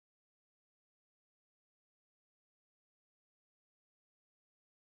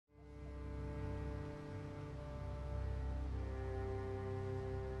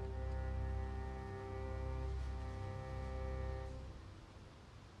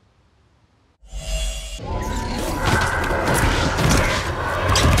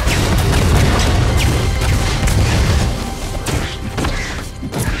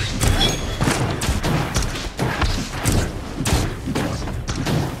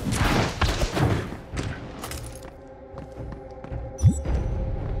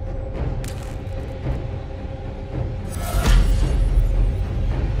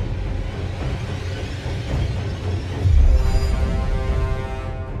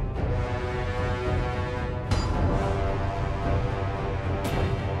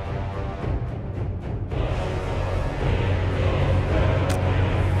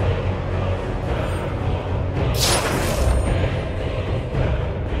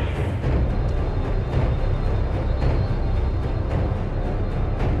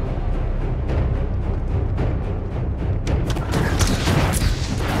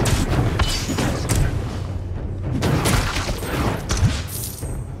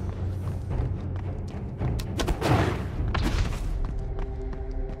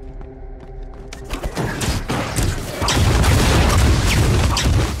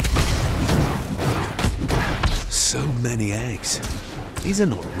pigs. These are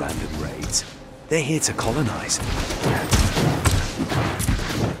not random raids. They're here to colonize.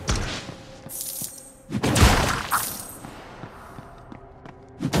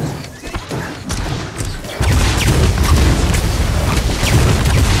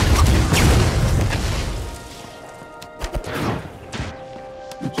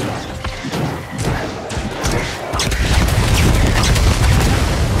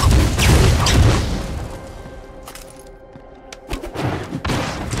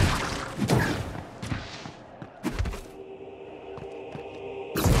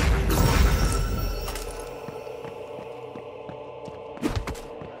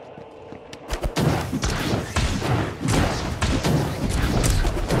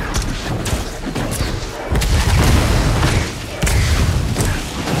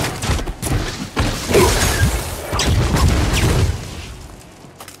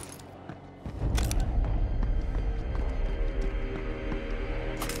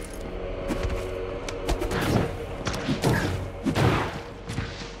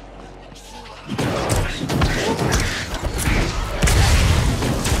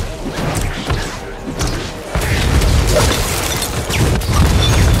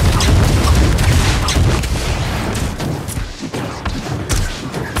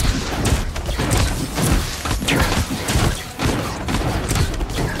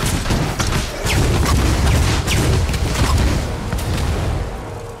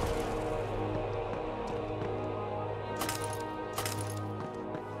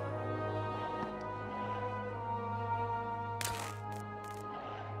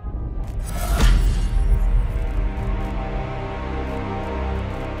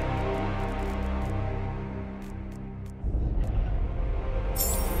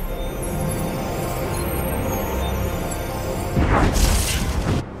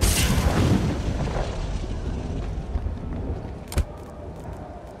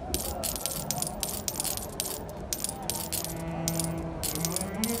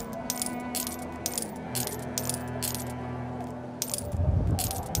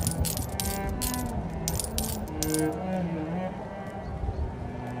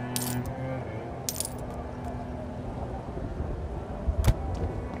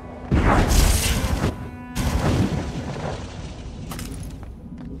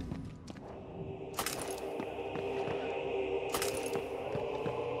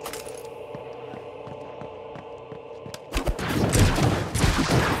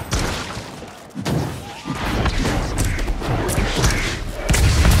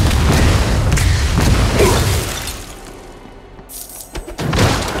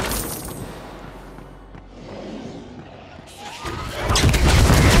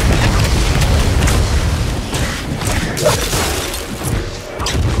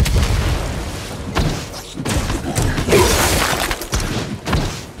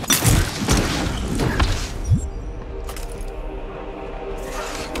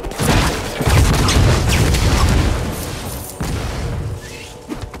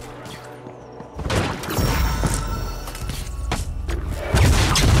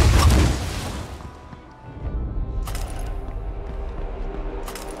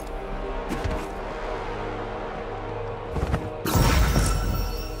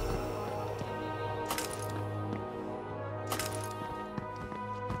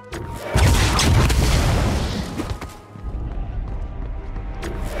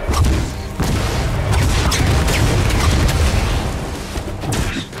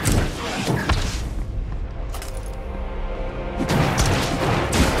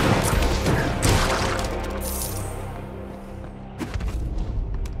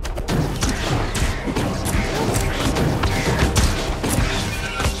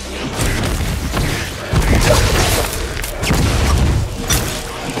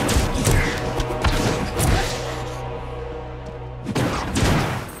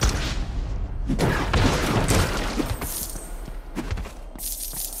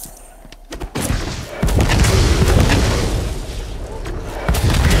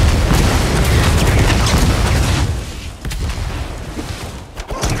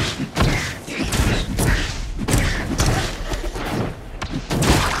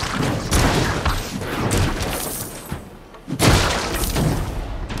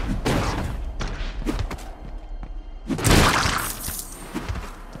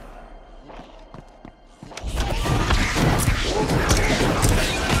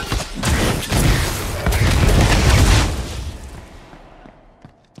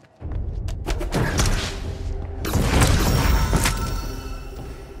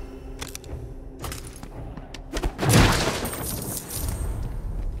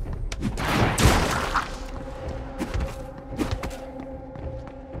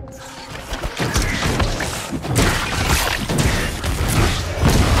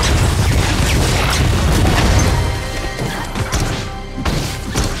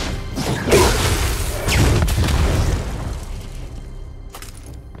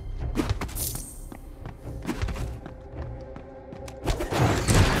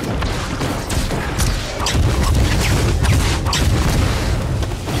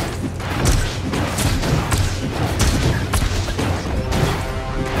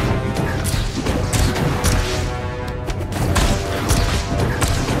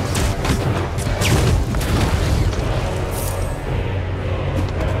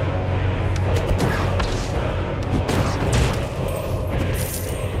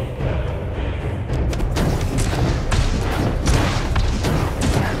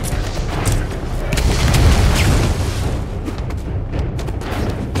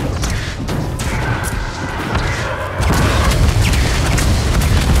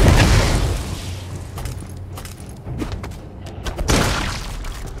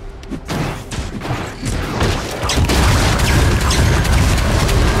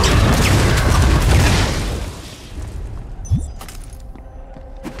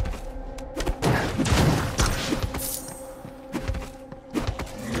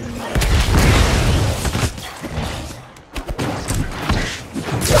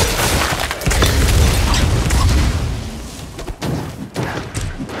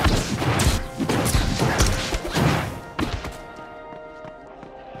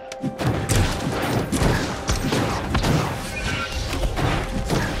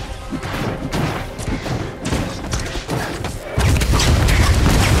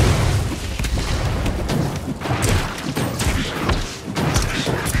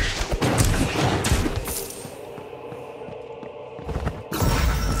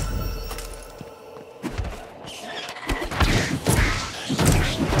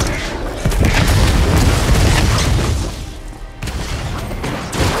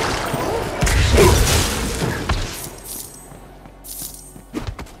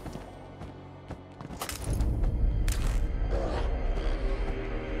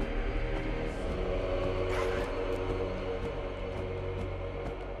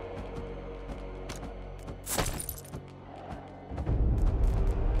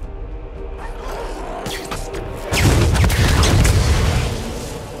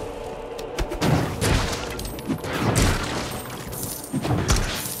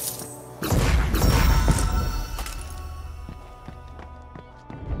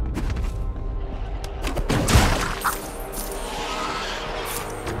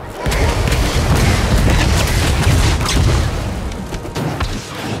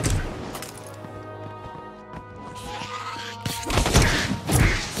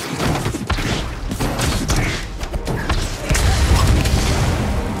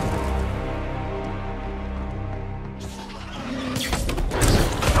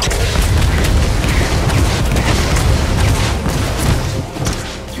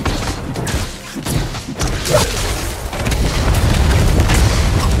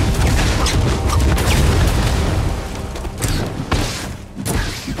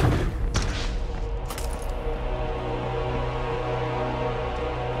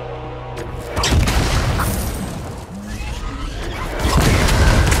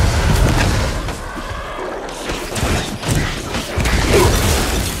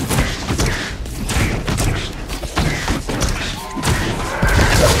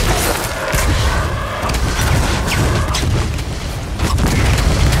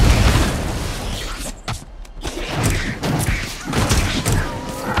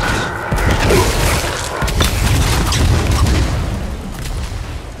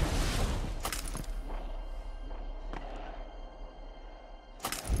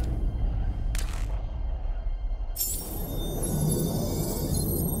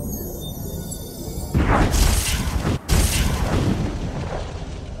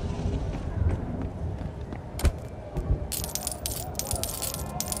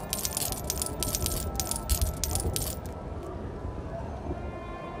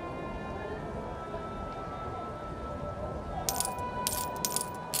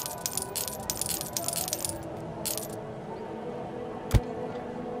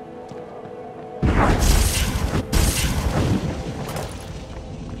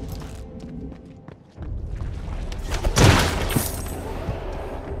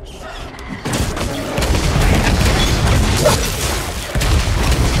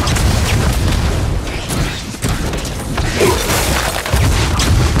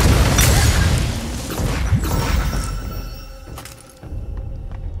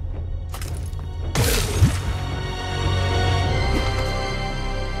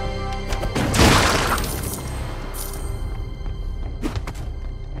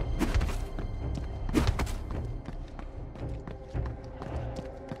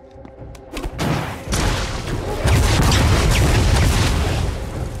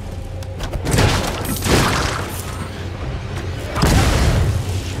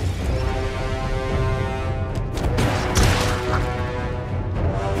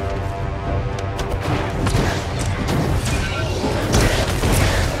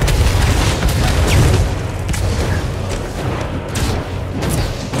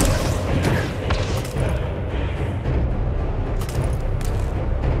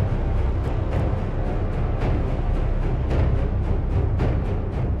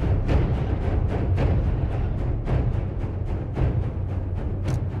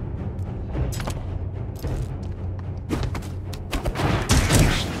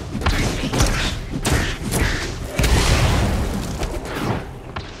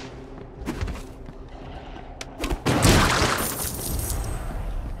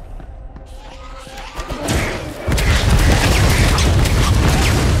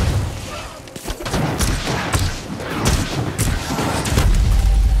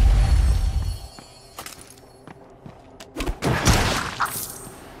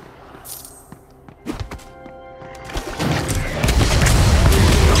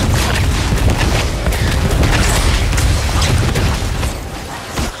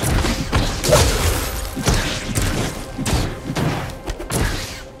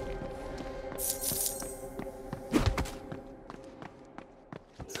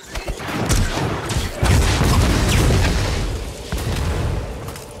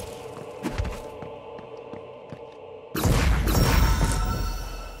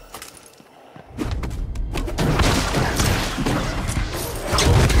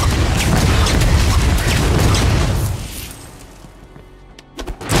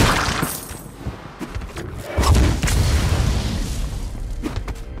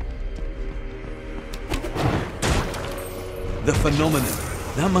 The phenomenon.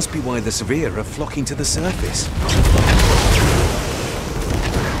 That must be why the severe are flocking to the surface.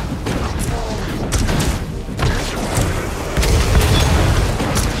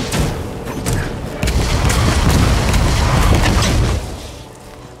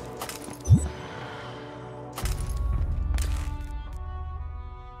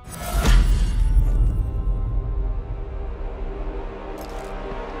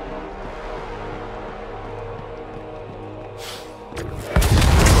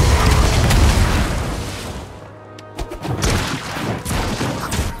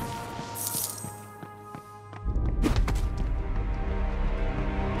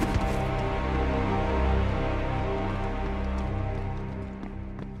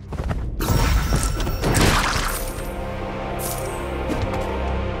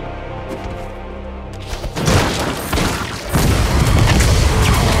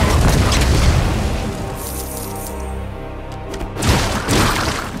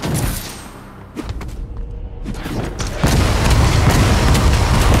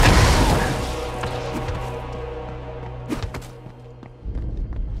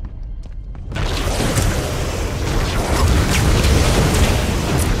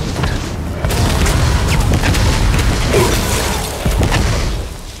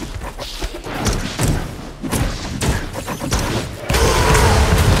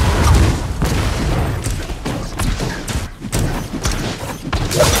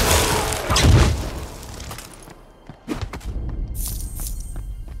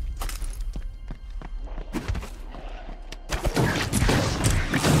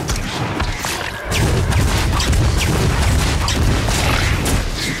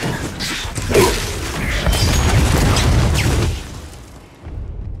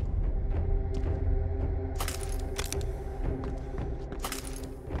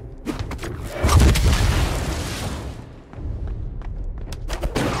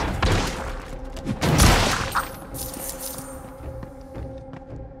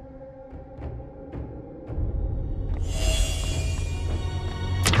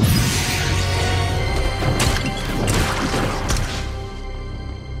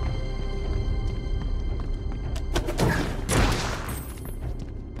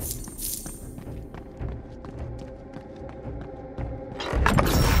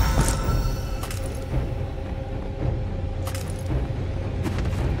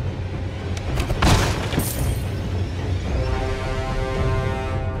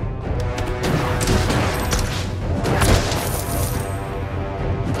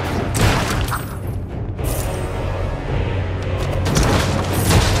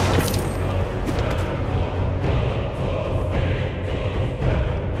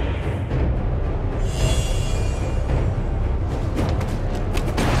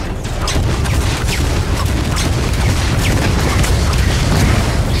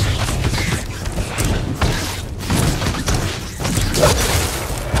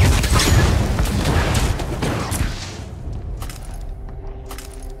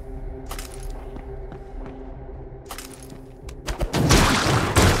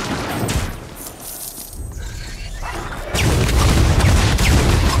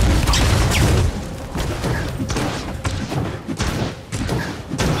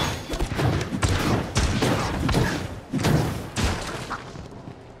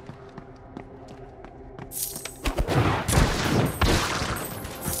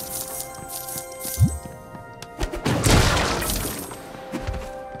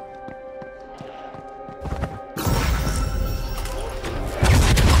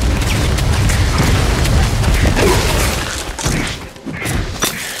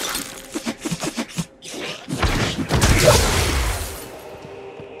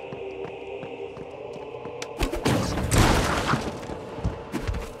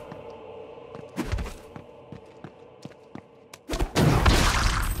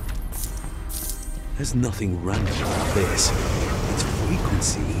 There's nothing random about this. Its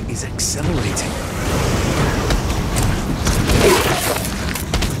frequency is accelerating.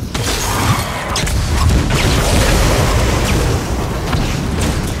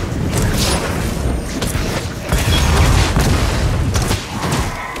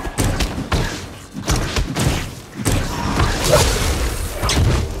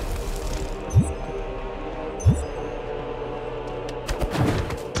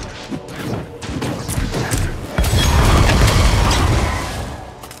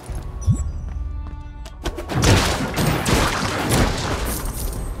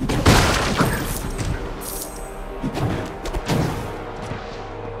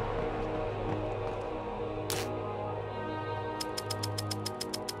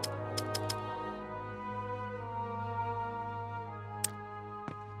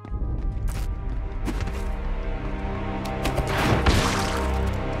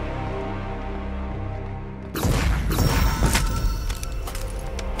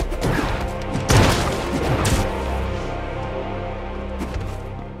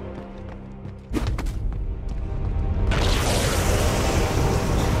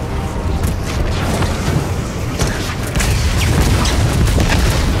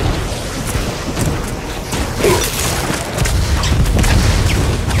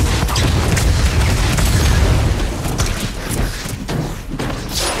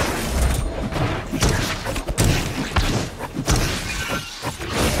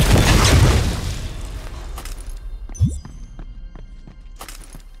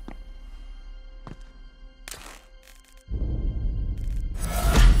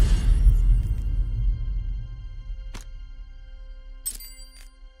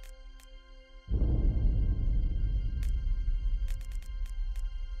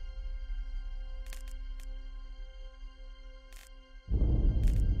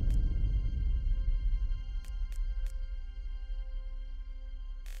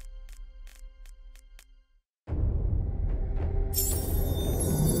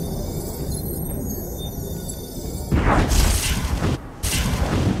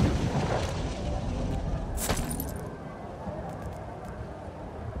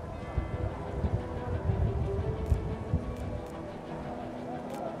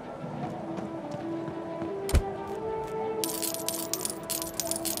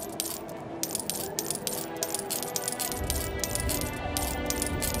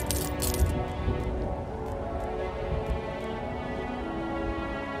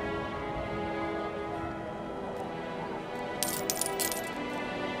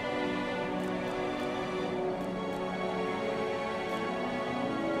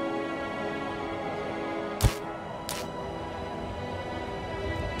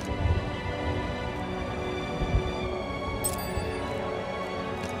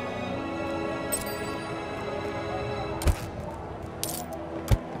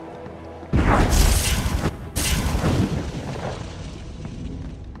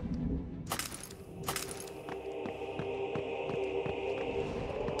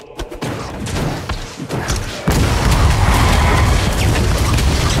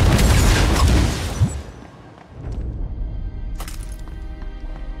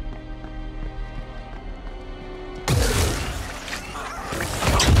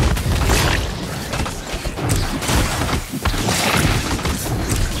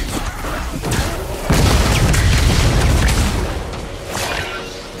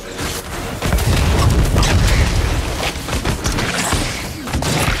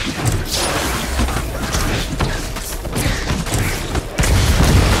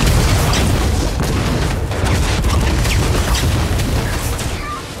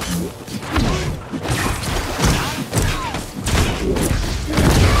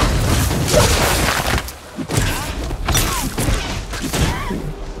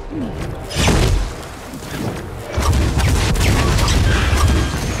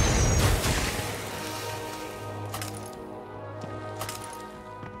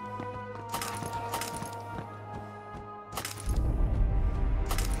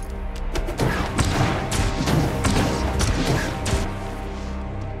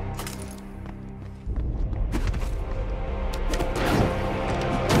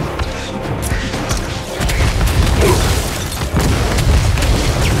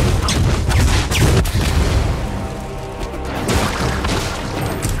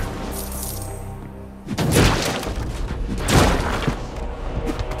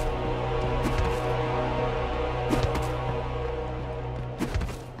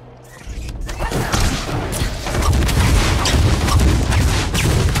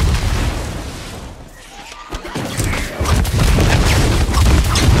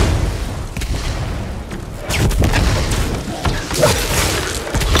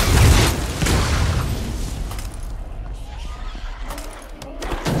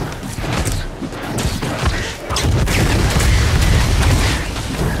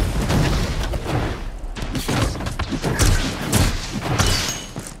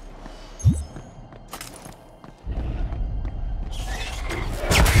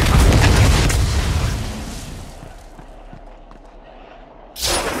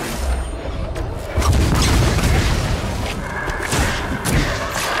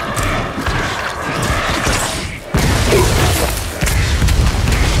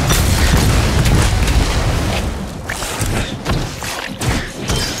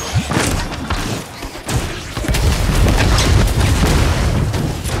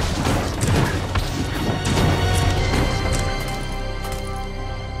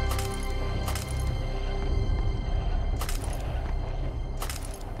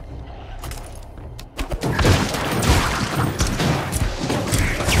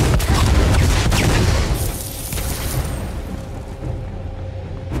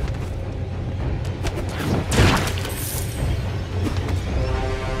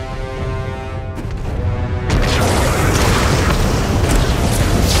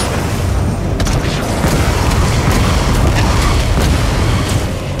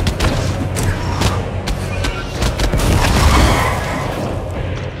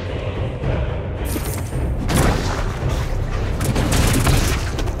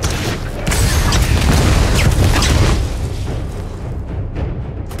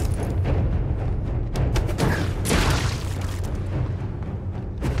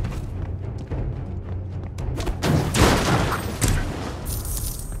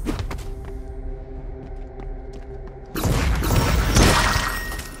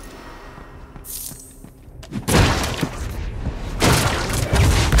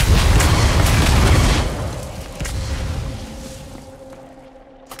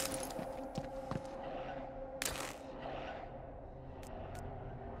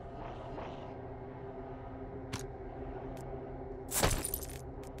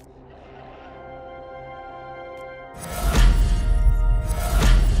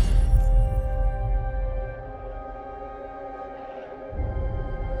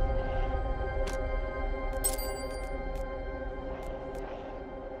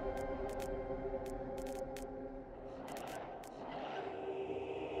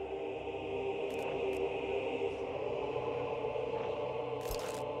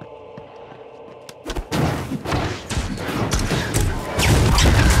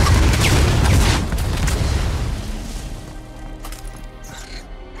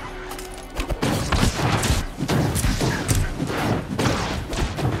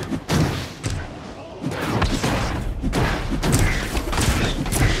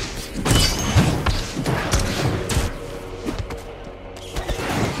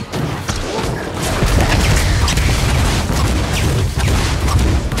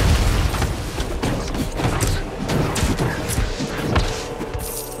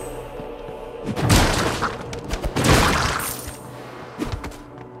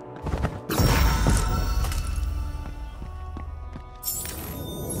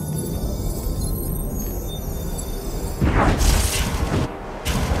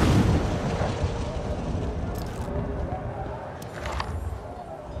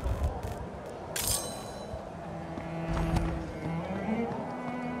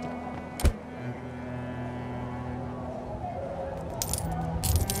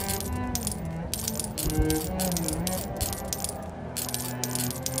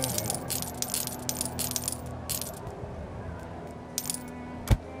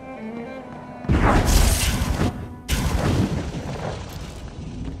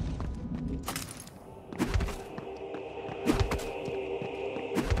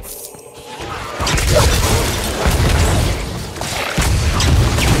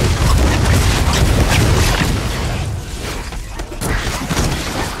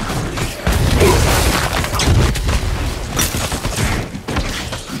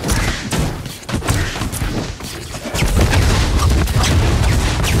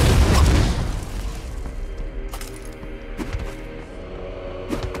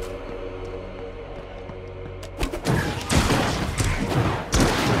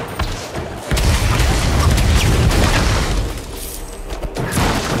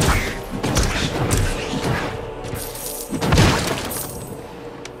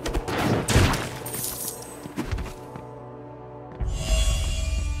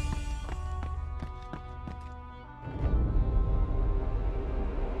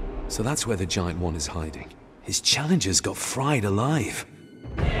 So that's where the Giant One is hiding. His challengers got fried alive.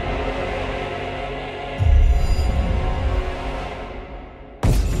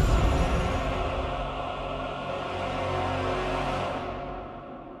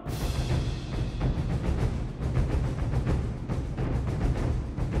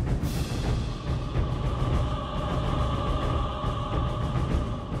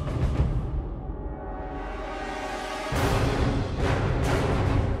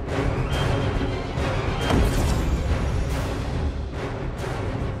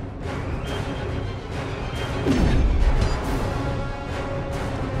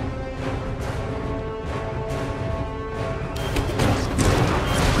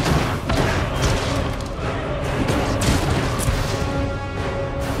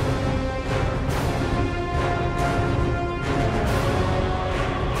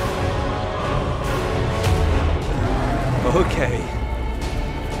 Okay,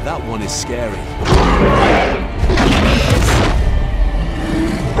 that one is scary.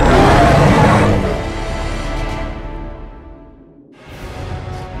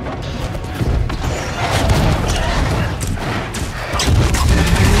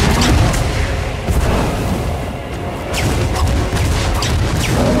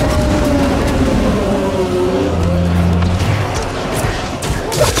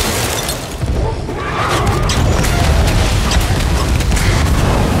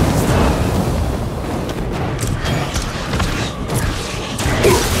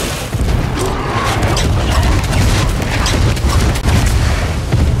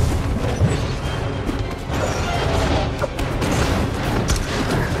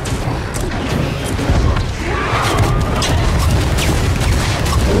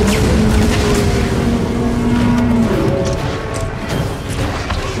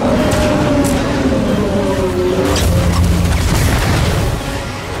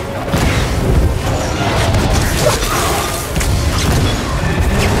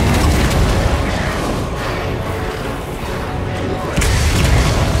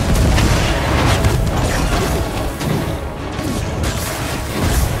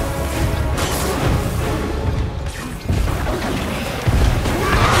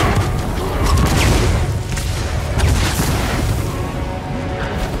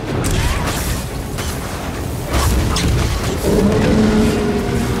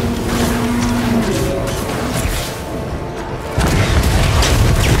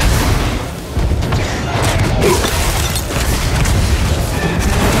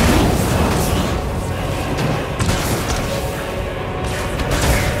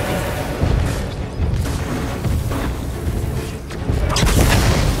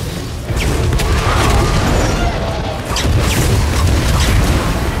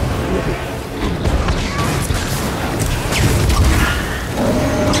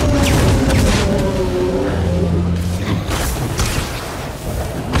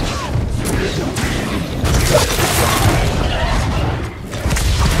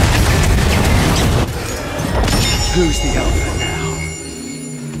 Who's the alpha now?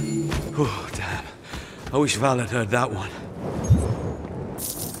 Oh, damn. I wish Val had heard that one.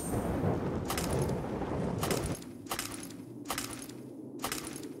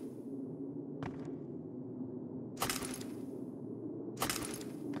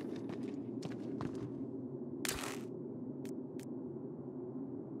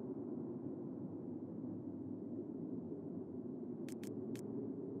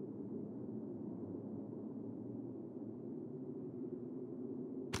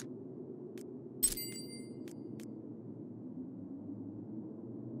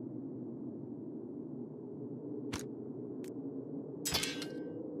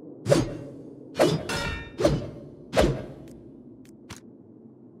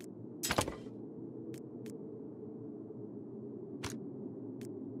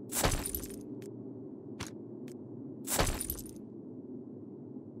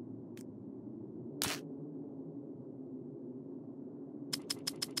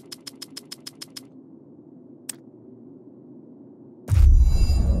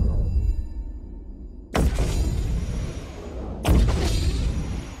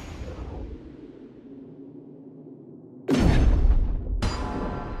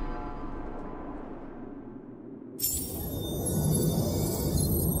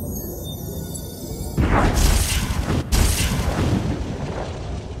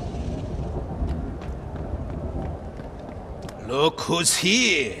 Look who's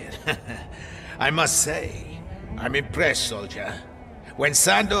here! I must say, I'm impressed, soldier. When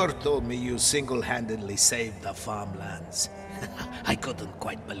Sandor told me you single-handedly saved the farmlands, I couldn't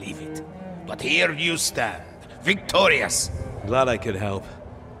quite believe it. But here you stand, victorious. Glad I could help.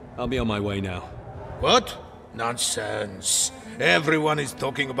 I'll be on my way now. What? Nonsense. Everyone is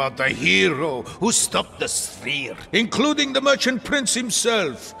talking about the hero who stopped the sphere, including the merchant prince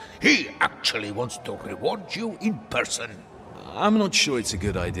himself. He actually wants to reward you in person. I'm not sure it's a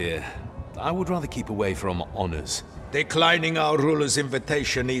good idea. I would rather keep away from honors. Declining our ruler's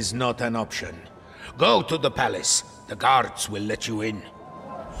invitation is not an option. Go to the palace. The guards will let you in.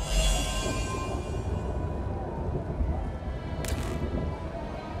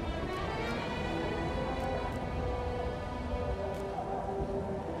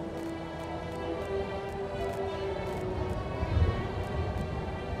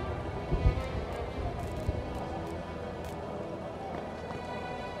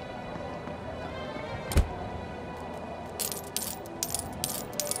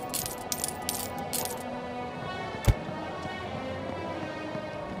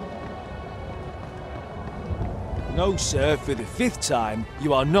 No, sir, for the 5th time,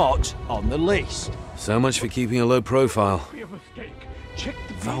 you are not on the list. So much for keeping a low profile. Be a mistake. Check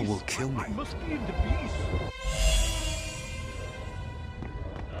the Val beast. will kill me. I must be in the beast.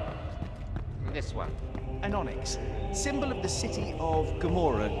 This one. An onyx, symbol of the city of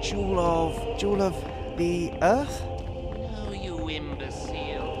Gomorrah, jewel of the earth? Oh, you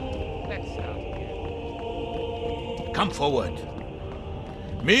imbecile. Let's start again. Come forward.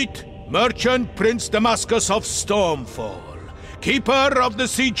 Meet Merchant Prince Damascus of Stormfall, keeper of the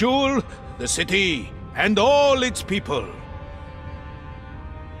Sea Jewel, the city, and all its people.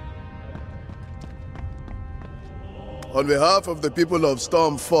 On behalf of the people of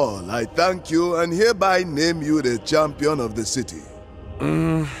Stormfall, I thank you and hereby name you the champion of the city.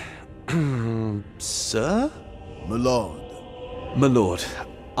 Sir? My lord. My lord,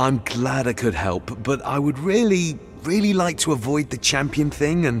 I'm glad I could help, but I would really like to avoid the champion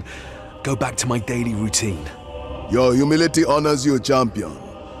thing and go back to my daily routine. Your humility honors you, champion.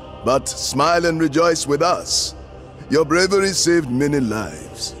 But smile and rejoice with us. Your bravery saved many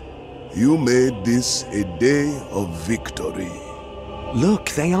lives. You made this a day of victory. Look,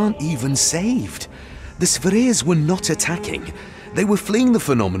 they aren't even saved. The Spheres were not attacking. They were fleeing the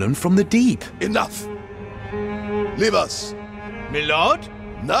phenomenon from the deep. Enough! Leave us! Milord?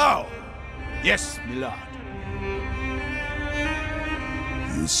 Now! Yes, milord.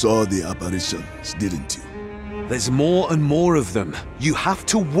 You saw the apparitions, didn't you? There's more and more of them. You have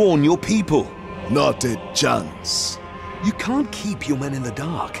to warn your people. Not a chance. You can't keep your men in the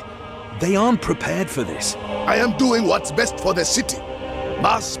dark. They aren't prepared for this. I am doing what's best for the city.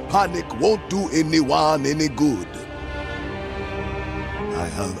 Mass panic won't do anyone any good. I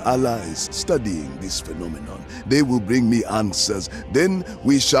have allies studying this phenomenon. They will bring me answers. Then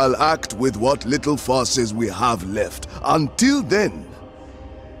we shall act with what little forces we have left. Until then,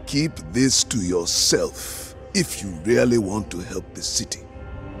 keep this to yourself if you really want to help the city.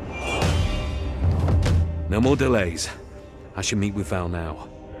 No more delays. I should meet with Val now.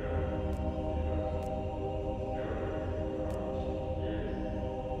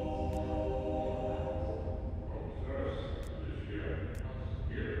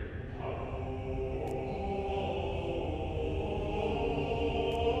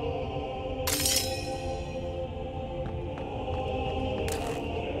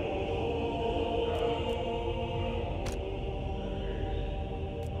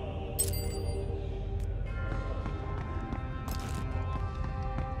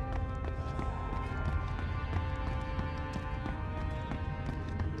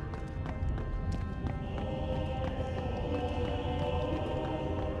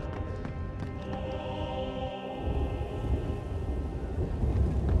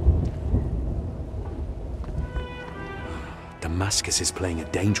 Damascus is playing a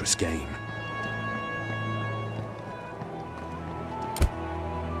dangerous game.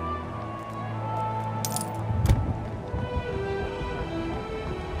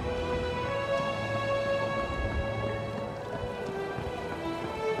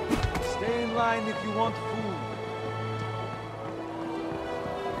 Stay in line if you want food.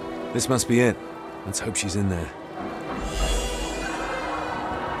 This must be it. Let's hope she's in there.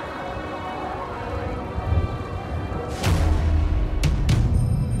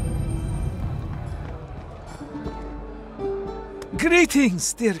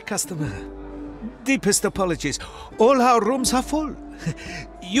 Greetings, dear customer. Deepest apologies. All our rooms are full.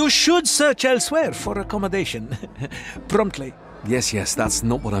 You should search elsewhere for accommodation. Promptly. Yes, that's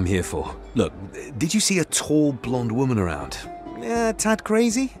not what I'm here for. Look, did you see a tall blonde woman around? tad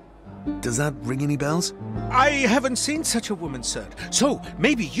crazy? Does that ring any bells? I haven't seen such a woman, sir. So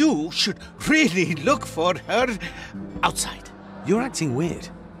maybe you should really look for her outside. You're acting weird.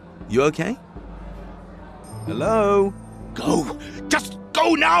 You okay? Hello? Go! Just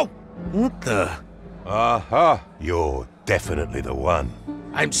go now! What the? Aha! You're definitely the one.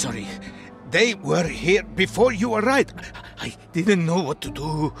 I'm sorry. They were here before you arrived. I didn't know what to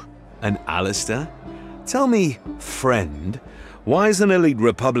do. And Alistair? Tell me, friend, why is an elite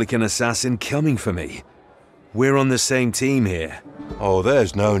Republican assassin coming for me? We're on the same team here. Oh,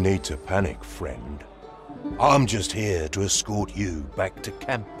 there's no need to panic, friend. I'm just here to escort you back to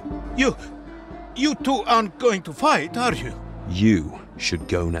camp. You two aren't going to fight, are you? You should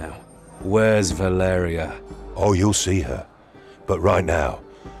go now. Where's Valeria? Oh, you'll see her. But right now,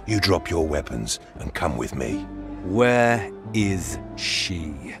 you drop your weapons and come with me. Where is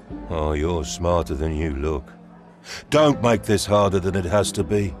she? Oh, you're smarter than you look. Don't make this harder than it has to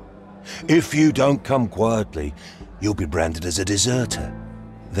be. If you don't come quietly, you'll be branded as a deserter.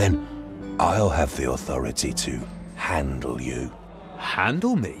 Then I'll have the authority to handle you.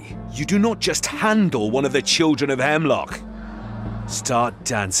 Handle me? You do not just handle one of the children of Hemlock. Start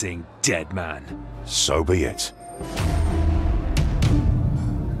dancing, dead man. So be it.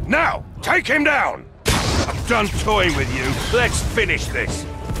 Now, take him down! I'm done toying with you. Let's finish this.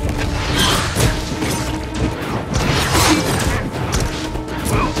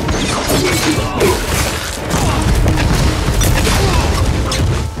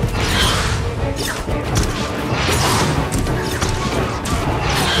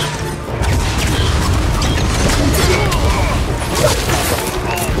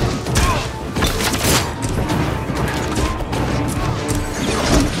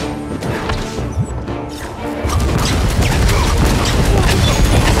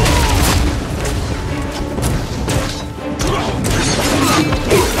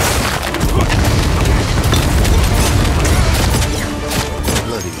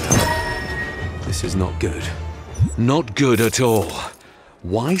 This is not good. Not good at all.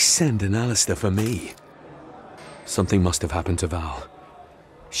 Why send an Alistair for me? Something must have happened to Val.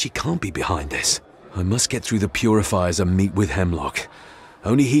 She can't be behind this. I must get through the purifiers and meet with Hemlock.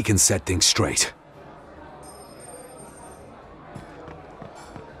 Only he can set things straight.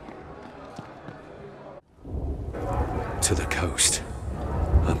 To the coast.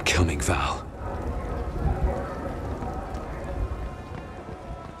 I'm coming, Val.